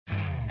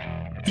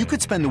You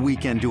could spend the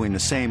weekend doing the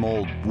same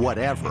old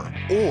whatever,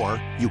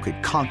 or you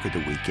could conquer the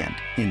weekend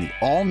in the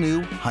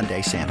all-new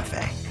Hyundai Santa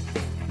Fe.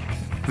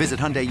 Visit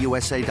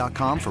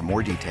HyundaiUSA.com for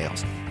more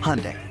details.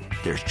 Hyundai,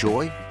 there's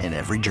joy in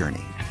every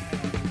journey.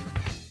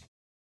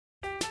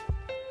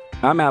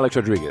 I'm Alex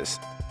Rodriguez.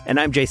 And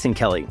I'm Jason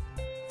Kelly.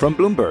 From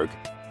Bloomberg,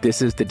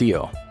 this is The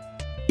Deal.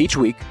 Each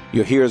week,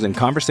 you'll hear us in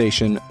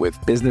conversation with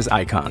business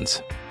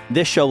icons.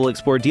 This show will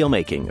explore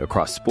deal-making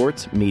across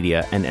sports,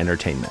 media, and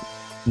entertainment.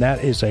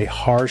 That is a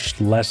harsh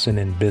lesson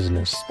in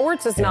business.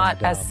 Sports is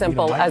not as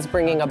simple as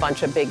bringing a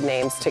bunch of big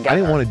names together. I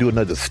didn't want to do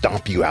another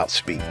stomp you out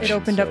speech. It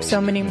opened up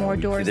so many more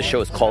doors. The show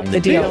is called The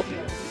Deal.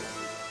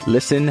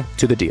 Listen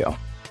to The Deal.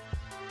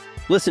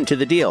 Listen to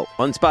The Deal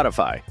on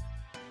Spotify.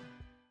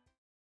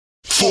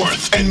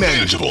 Fourth and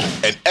Manageable,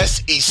 an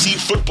SEC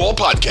football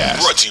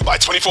podcast brought to you by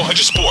 2400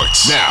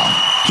 Sports.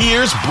 Now,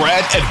 here's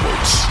Brad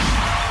Edwards.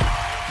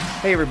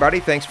 Hey everybody,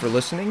 thanks for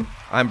listening.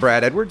 I'm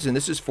Brad Edwards, and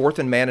this is Fourth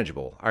and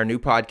Manageable, our new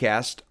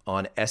podcast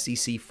on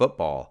SEC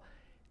football.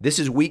 This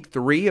is week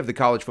 3 of the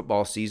college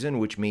football season,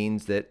 which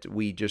means that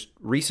we just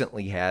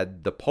recently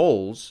had the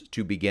polls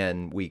to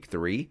begin week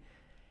 3.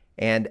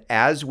 And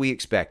as we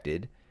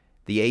expected,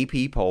 the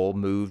AP poll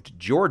moved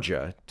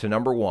Georgia to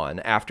number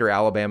 1 after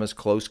Alabama's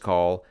close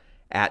call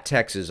at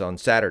Texas on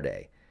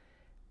Saturday.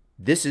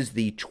 This is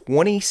the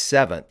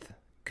 27th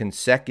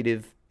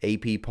consecutive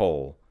AP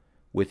poll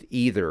with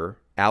either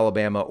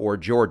Alabama or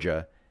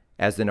Georgia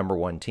as the number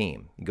 1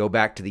 team. Go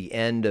back to the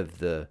end of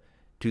the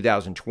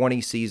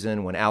 2020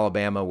 season when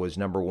Alabama was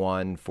number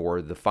 1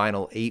 for the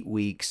final 8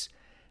 weeks.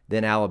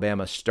 Then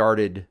Alabama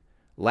started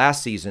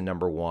last season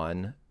number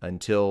 1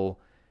 until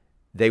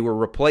they were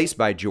replaced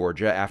by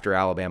Georgia after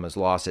Alabama's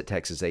loss at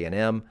Texas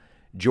A&M.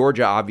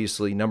 Georgia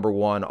obviously number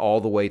 1 all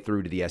the way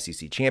through to the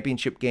SEC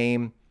championship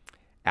game.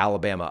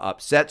 Alabama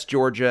upsets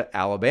Georgia.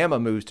 Alabama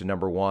moves to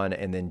number 1,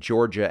 and then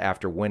Georgia,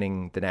 after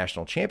winning the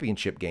national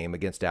championship game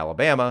against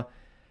Alabama,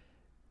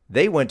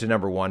 they went to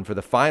number 1 for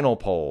the final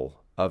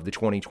poll of the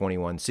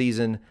 2021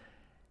 season.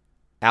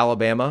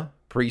 Alabama,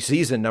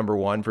 preseason number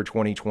 1 for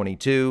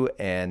 2022,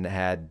 and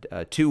had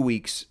 2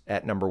 weeks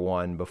at number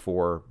 1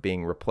 before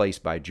being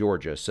replaced by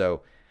Georgia.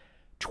 So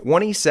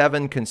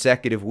 27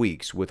 consecutive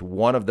weeks with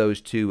one of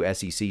those 2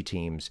 SEC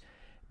teams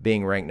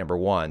being ranked number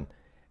 1.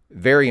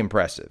 Very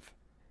impressive.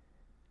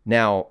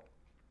 Now,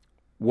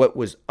 what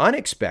was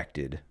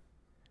unexpected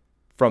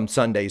from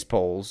Sunday's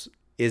polls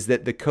is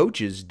that the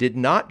coaches did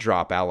not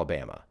drop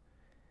Alabama.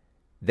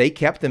 They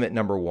kept them at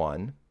number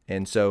 1,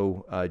 and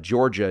so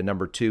Georgia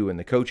number 2 in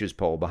the coaches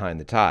poll behind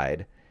the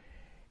Tide.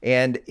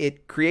 And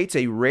it creates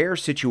a rare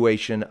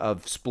situation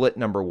of split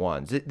number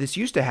 1s. This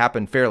used to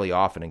happen fairly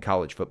often in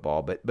college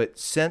football, but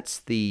since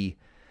the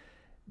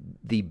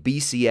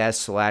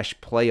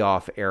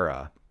BCS/playoff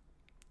era,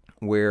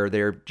 where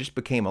there just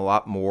became a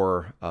lot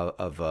more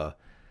of a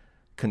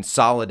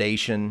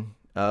consolidation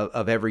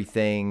of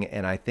everything,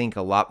 and I think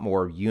a lot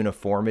more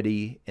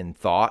uniformity in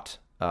thought,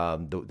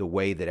 the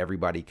way that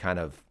everybody kind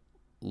of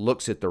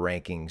looks at the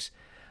rankings.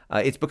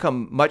 It's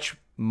become much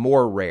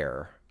more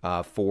rare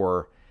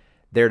for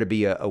there to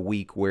be a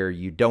week where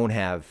you don't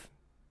have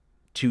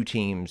 2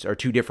 teams or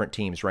 2 different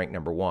teams ranked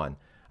number 1.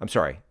 I'm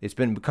sorry, it's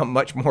become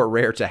much more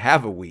rare to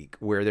have a week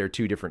where there are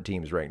 2 different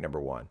teams ranked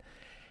number 1.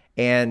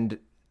 And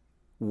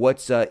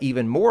what's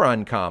even more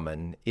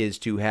uncommon is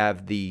to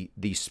have the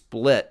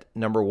split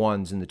number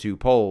 1s in the 2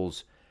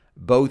 polls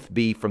both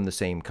be from the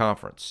same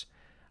conference.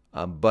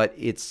 But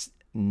it's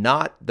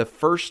not the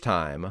first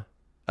time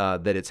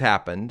that it's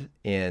happened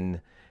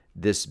in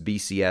this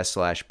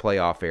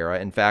BCS/playoff era.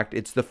 In fact,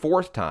 it's the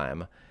 4th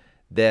time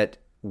that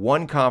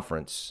one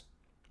conference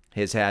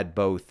has had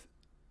both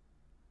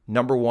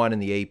number 1 in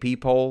the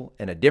AP poll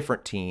and a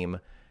different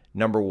team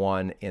number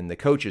 1 in the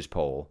coaches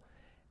poll.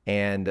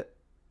 And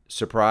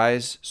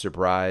surprise,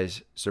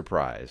 surprise,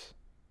 surprise.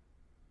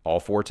 All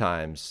 4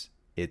 times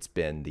it's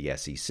been the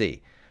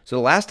SEC. So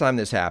the last time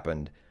this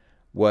happened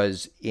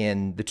was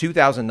in the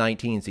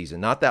 2019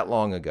 season, not that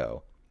long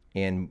ago,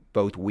 in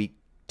both week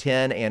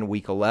 10 and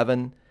week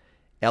 11.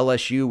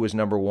 LSU was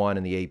number 1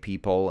 in the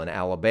AP poll, and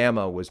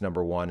Alabama was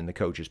number 1 in the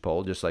coaches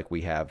poll, just like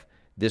we have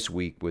this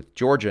week with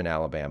Georgia and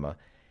Alabama.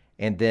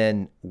 And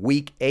then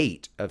week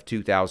 8 of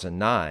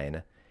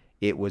 2009,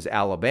 it was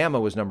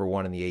Alabama was number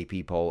 1 in the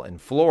AP poll, and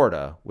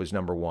Florida was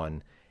number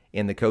 1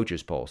 in the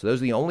coaches poll. So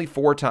those are the only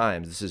 4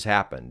 times this has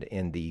happened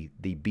in the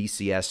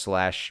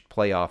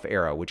BCS/playoff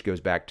era, which goes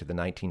back to the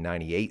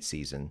 1998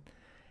 season.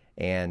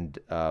 And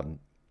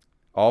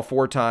all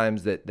 4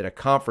 times that a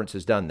conference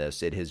has done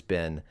this, it has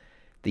been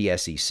the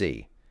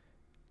SEC.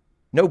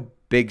 No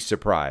big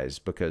surprise,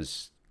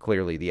 because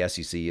clearly the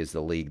SEC is the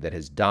league that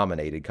has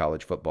dominated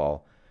college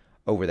football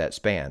over that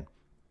span.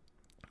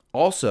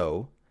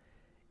 Also,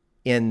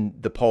 in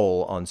the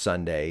poll on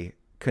Sunday,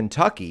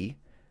 Kentucky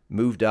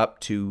moved up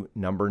to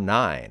number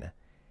 9.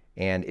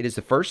 And it is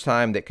the first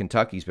time that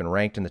Kentucky's been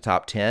ranked in the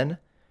top 10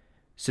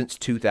 since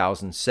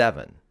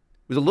 2007. It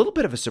was a little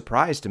bit of a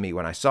surprise to me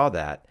when I saw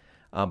that.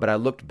 But I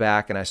looked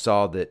back and I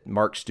saw that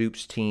Mark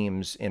Stoops'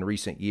 teams in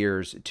recent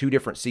years, 2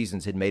 different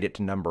seasons, had made it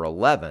to number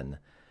 11,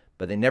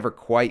 but they never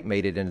quite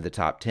made it into the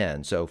top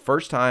 10. So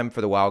first time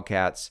for the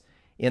Wildcats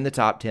in the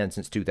top 10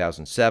 since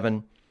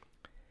 2007.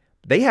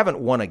 They haven't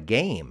won a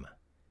game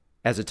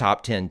as a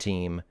top 10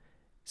 team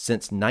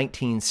since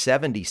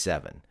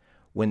 1977.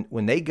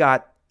 When they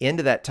got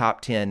into that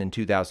top 10 in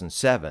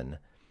 2007,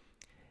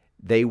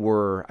 they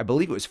were, I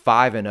believe it was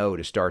 5-0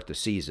 to start the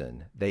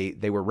season.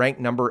 They were ranked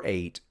number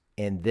 8,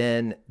 and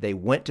then they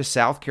went to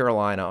South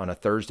Carolina on a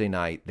Thursday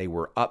night. They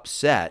were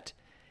upset,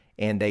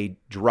 and they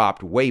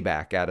dropped way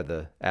back out of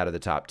the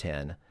top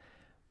 10.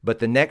 But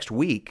the next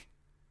week,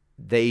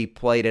 they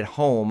played at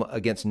home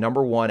against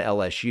number 1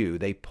 LSU.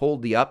 They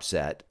pulled the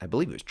upset. I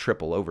believe it was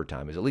triple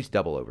overtime. It was at least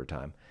double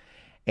overtime.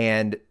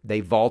 And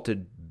they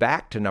vaulted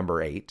back to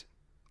number 8.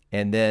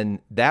 And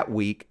then that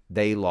week,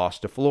 they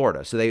lost to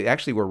Florida. So they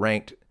actually were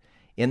ranked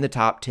in the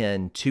top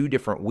 10 2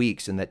 different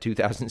weeks in that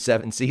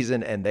 2007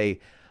 season, and they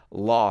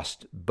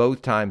lost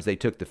both times they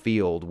took the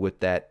field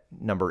with that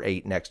number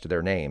 8 next to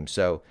their name.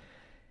 So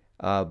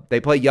they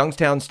play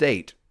Youngstown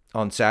State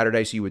on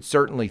Saturday, so you would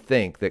certainly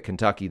think that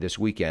Kentucky this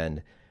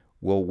weekend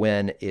will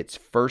win its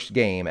first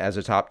game as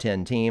a top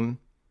 10 team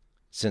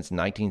since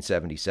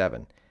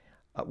 1977.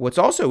 What's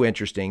also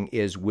interesting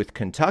is with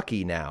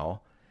Kentucky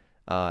now,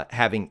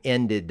 having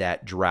ended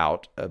that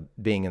drought of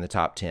being in the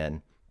top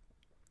 10,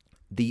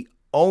 the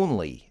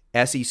only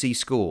SEC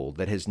school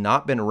that has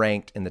not been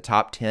ranked in the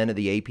top 10 of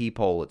the AP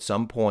poll at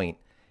some point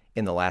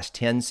in the last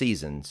 10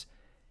 seasons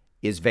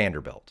is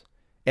Vanderbilt.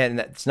 And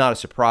that's not a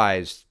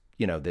surprise,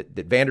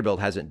 that Vanderbilt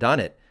hasn't done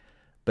it,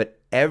 but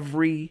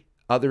every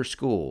other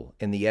school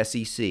in the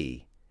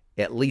SEC,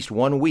 at least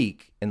 1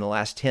 week in the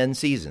last 10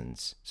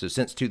 seasons, so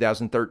since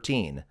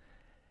 2013,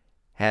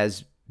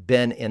 has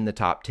been in the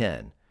top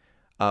 10,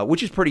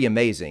 which is pretty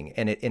amazing.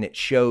 And it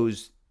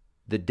shows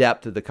the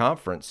depth of the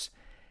conference.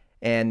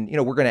 And,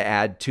 we're going to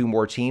add 2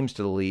 more teams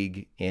to the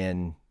league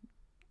in,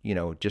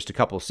 just a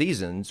couple of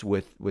seasons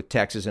with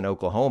Texas and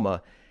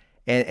Oklahoma.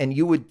 And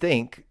you would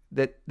think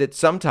that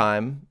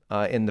sometime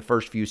in the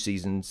first few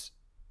seasons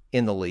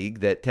in the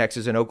league that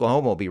Texas and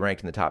Oklahoma will be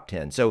ranked in the top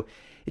 10. So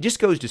it just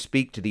goes to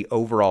speak to the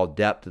overall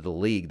depth of the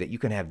league that you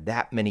can have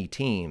that many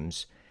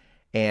teams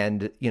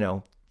and,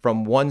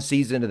 from one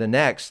season to the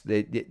next,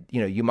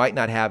 you might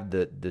not have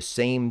the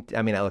same.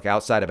 I mean, look,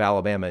 outside of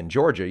Alabama and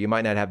Georgia, you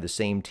might not have the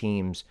same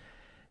teams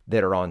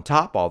that are on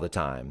top all the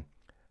time,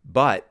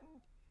 but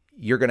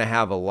you're going to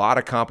have a lot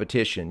of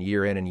competition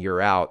year in and year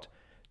out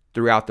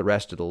throughout the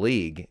rest of the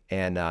league.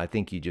 And I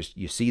think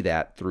you see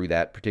that through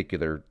that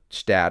particular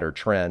stat or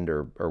trend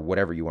or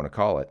whatever you want to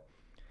call it.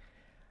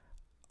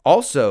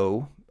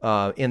 Also,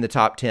 in the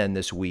top 10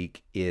 this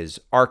week is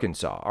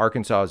Arkansas.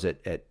 Arkansas is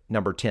at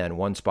number 10,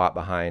 1 spot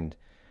behind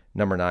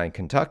number 9,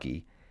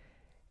 Kentucky.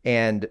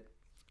 And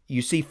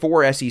you see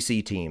 4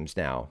 SEC teams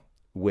now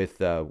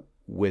with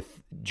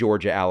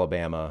Georgia,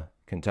 Alabama,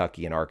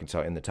 Kentucky, and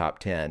Arkansas in the top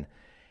 10.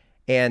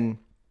 And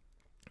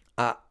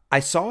I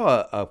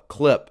saw a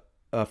clip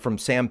from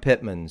Sam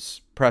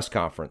Pittman's press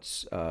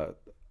conference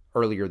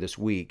earlier this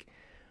week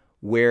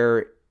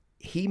where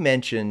he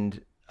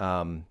mentioned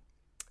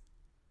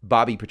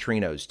Bobby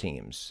Petrino's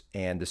teams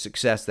and the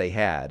success they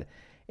had.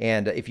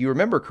 And if you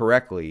remember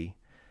correctly,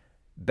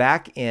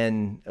 back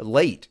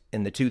late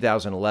in the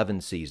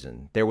 2011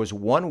 season, there was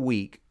 1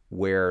 week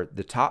where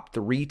the top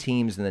 3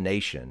 teams in the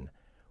nation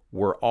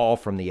were all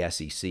from the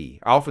SEC,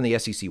 all from the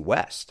SEC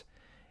West.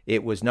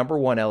 It was number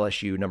 1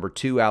 LSU, number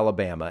 2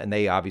 Alabama, and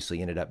they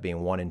obviously ended up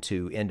being 1 and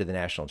 2 into the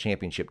national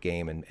championship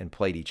game and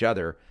played each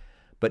other.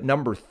 But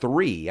number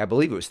 3, I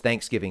believe it was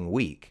Thanksgiving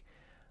week,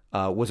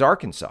 was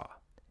Arkansas.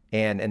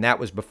 And that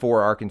was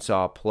before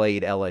Arkansas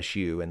played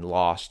LSU and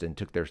lost and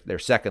took their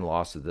second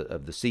loss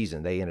of the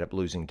season. They ended up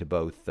losing to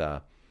both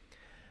LSU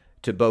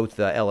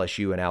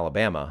and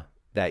Alabama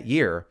that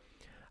year.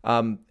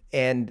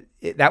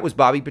 That was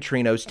Bobby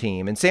Petrino's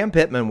team. And Sam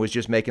Pittman was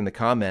just making the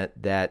comment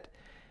that,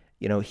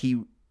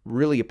 he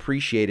really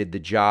appreciated the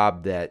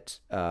job that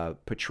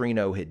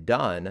Petrino had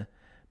done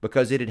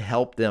because it had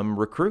helped them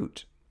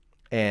recruit.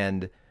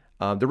 And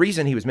the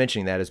reason he was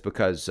mentioning that is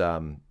because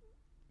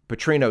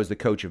Petrino is the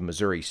coach of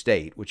Missouri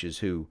State, which is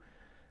who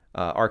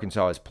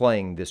Arkansas is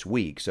playing this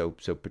week. So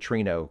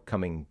Petrino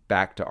coming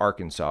back to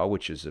Arkansas,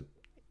 which is an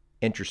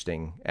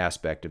interesting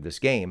aspect of this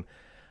game.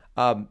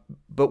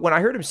 But when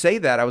I heard him say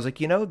that, I was like,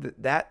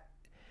 that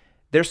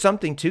there's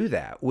something to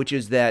that, which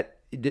is that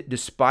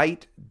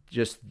despite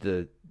just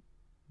the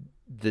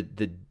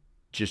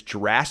just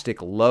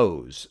drastic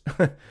lows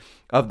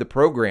of the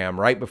program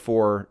right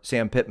before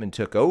Sam Pittman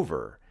took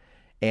over,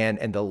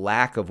 and the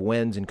lack of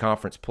wins in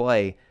conference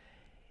play,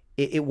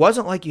 it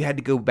wasn't like you had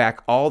to go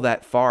back all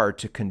that far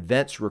to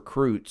convince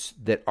recruits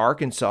that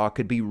Arkansas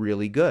could be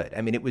really good.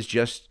 I mean, it was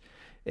just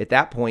at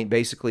that point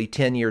basically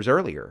 10 years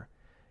earlier,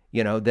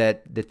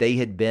 that they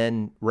had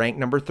been ranked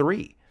number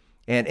 3.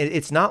 And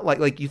it's not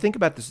like you think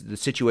about the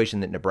situation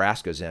that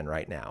Nebraska's in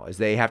right now, as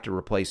they have to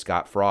replace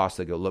Scott Frost.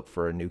 They go look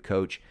for a new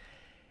coach.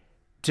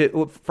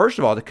 First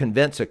of all, to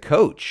convince a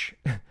coach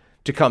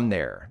to come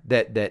there,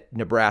 that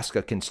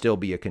Nebraska can still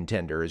be a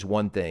contender is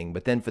one thing,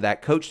 but then for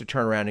that coach to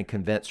turn around and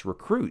convince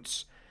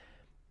recruits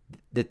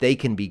that they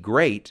can be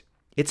great,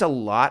 it's a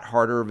lot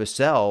harder of a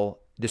sell,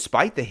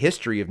 despite the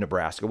history of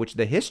Nebraska, which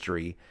the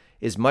history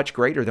is much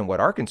greater than what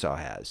Arkansas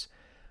has.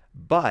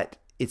 But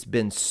it's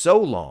been so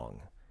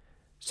long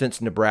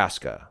since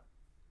Nebraska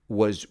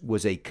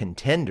was a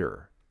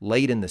contender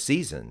late in the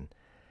season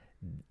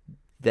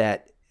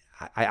that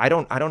I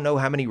don't know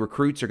how many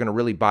recruits are going to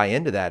really buy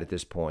into that at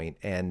this point.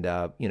 And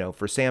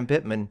for Sam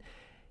Pittman,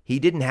 he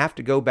didn't have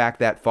to go back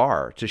that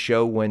far to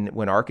show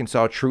when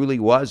Arkansas truly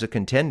was a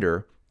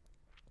contender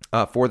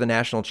for the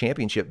national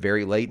championship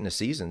very late in the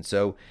season.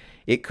 So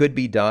it could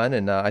be done,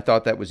 and I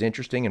thought that was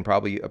interesting and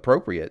probably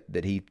appropriate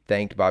that he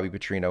thanked Bobby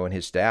Petrino and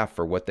his staff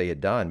for what they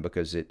had done,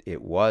 because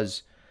it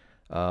was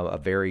a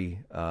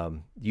very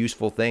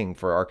useful thing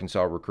for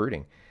Arkansas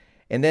recruiting.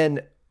 And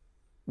then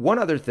one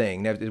other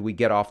thing, as we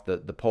get off the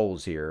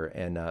polls here,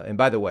 and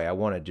by the way, I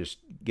want to just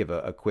give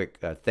a quick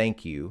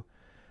thank you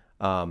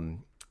to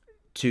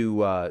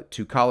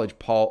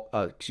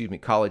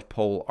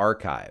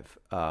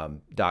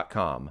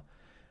collegepollarchive.com.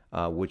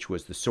 Which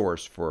was the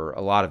source for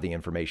a lot of the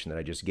information that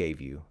I just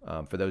gave you.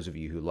 For those of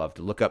you who love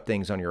to look up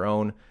things on your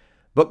own,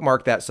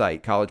 bookmark that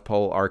site,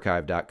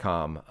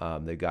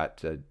 collegepollarchive.com. They've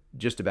got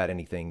just about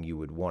anything you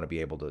would want to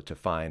be able to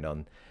find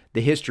on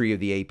the history of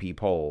the AP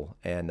poll,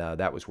 and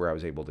that was where I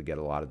was able to get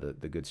a lot of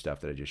the good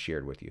stuff that I just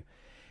shared with you.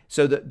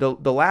 So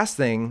the last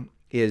thing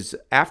is,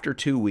 after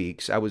 2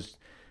 weeks, I was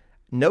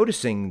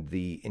noticing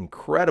the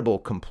incredible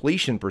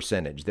completion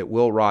percentage that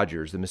Will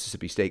Rogers, the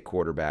Mississippi State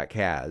quarterback,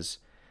 has.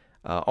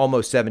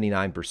 Almost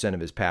 79%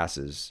 of his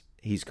passes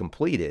he's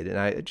completed, and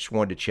I just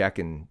wanted to check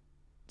and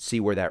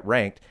see where that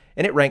ranked,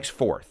 and it ranks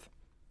fourth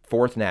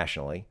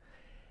nationally.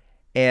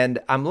 And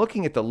I'm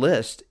looking at the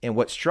list, and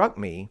what struck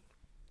me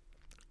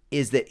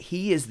is that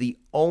he is the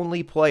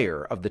only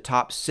player of the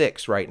top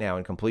 6 right now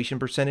in completion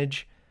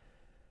percentage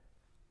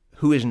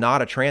who is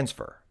not a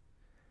transfer.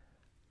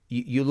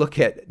 You look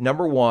at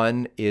number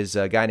 1 is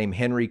a guy named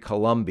Henry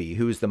Colombi,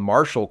 who is the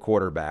Marshall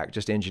quarterback,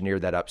 just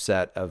engineered that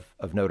upset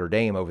of Notre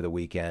Dame over the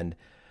weekend,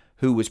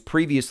 who was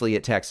previously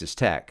at Texas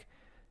Tech.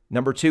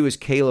 Number 2 is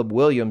Caleb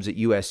Williams at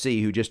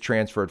USC, who just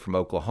transferred from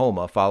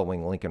Oklahoma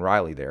following Lincoln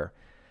Riley there.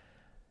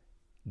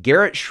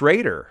 Garrett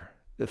Schrader,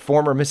 the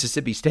former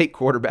Mississippi State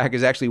quarterback,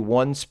 is actually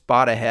 1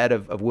 spot ahead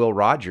of Will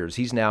Rogers.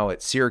 He's now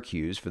at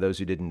Syracuse, for those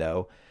who didn't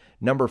know.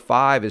 Number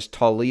 5 is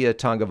Taulia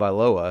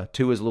Tagovailoa,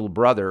 to his little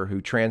brother,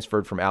 who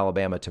transferred from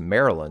Alabama to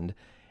Maryland.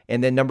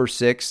 And then number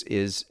 6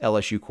 is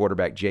LSU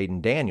quarterback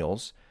Jaden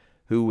Daniels,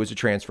 who was a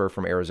transfer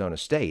from Arizona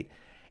State.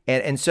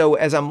 And so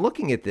as I'm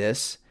looking at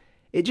this,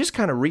 it just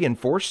kind of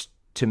reinforced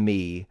to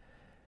me.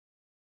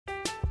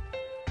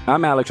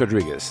 I'm Alex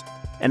Rodriguez.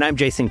 And I'm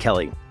Jason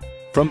Kelly.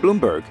 From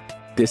Bloomberg,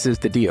 this is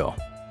The Deal.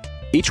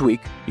 Each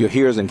week, you'll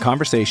hear us in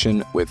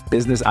conversation with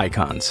business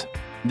icons.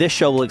 This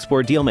show will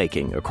explore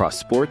deal-making across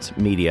sports,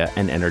 media,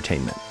 and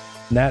entertainment.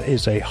 That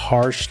is a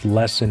harsh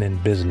lesson in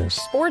business.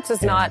 Sports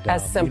is not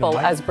as simple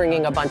as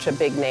bringing a bunch of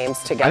big names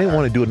together. I didn't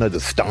want to do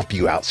another stomp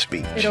you out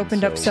speech. It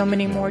opened up so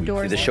many more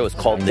doors. The show is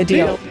called The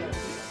Deal.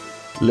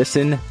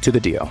 Listen to The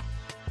Deal.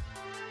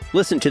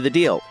 Listen to The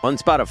Deal on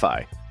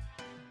Spotify.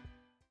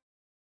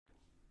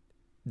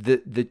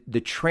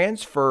 The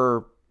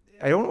transfer,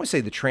 I don't want to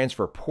say the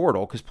transfer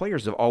portal, because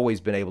players have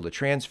always been able to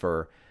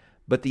transfer,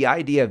 but the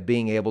idea of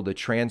being able to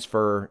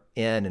transfer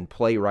in and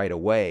play right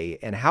away,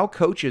 and how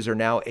coaches are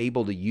now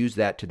able to use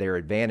that to their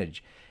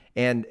advantage.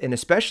 And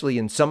especially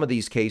in some of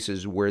these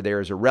cases where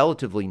there's a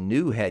relatively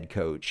new head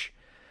coach,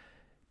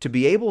 to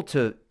be able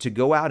to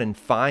go out and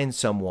find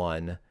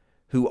someone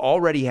who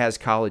already has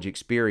college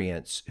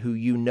experience, who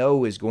you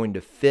know is going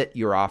to fit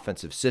your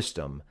offensive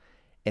system,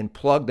 and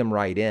plug them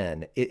right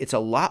in, it's a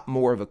lot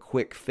more of a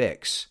quick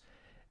fix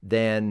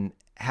than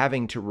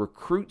having to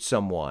recruit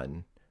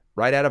someone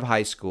right out of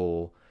high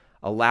school,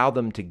 allow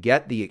them to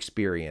get the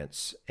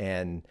experience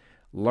and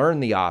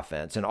learn the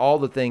offense and all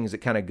the things that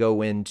kind of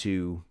go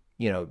into,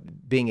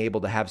 being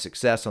able to have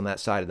success on that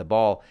side of the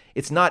ball.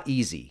 It's not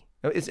easy.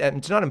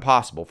 It's not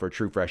impossible for a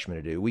true freshman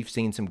to do. We've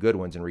seen some good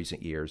ones in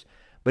recent years,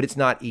 but it's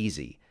not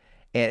easy.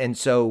 And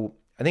so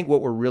I think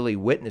what we're really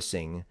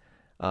witnessing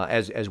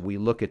as we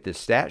look at this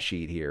stat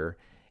sheet here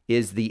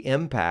is the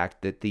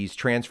impact that these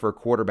transfer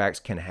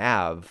quarterbacks can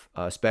have,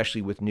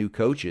 especially with new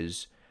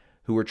coaches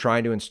who are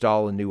trying to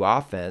install a new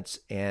offense,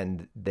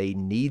 and they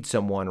need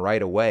someone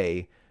right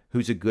away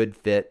who's a good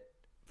fit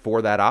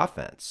for that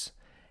offense.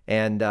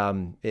 And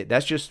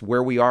that's just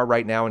where we are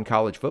right now in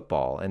college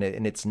football. And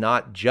it's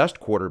not just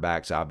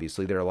quarterbacks,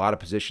 obviously. There are a lot of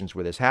positions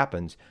where this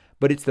happens,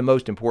 but it's the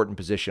most important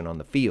position on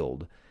the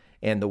field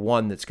and the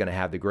one that's going to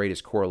have the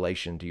greatest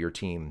correlation to your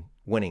team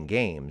winning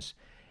games.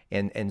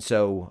 And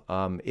so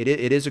it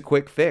is a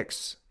quick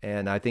fix,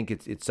 and I think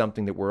it's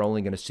something that we're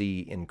only going to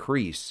see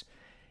increase,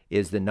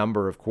 is the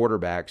number of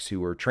quarterbacks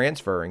who are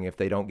transferring if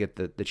they don't get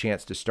the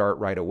chance to start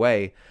right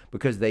away,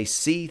 because they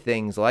see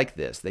things like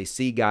this. They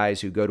see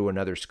guys who go to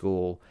another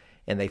school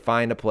and they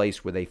find a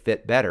place where they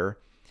fit better,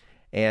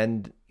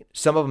 And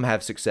some of them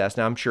have success.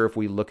 Now, I'm sure if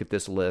we look at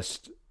this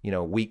list,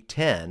 week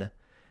 10,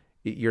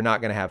 you're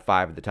not going to have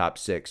 5 of the top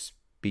 6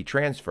 be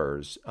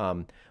transfers.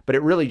 But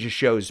it really just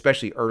shows,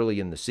 especially early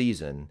in the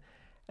season,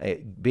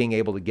 being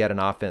able to get an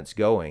offense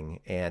going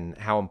and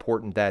how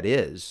important that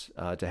is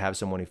to have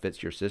someone who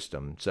fits your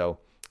system. So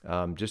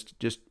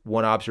just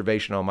one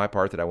observation on my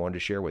part that I wanted to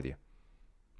share with you.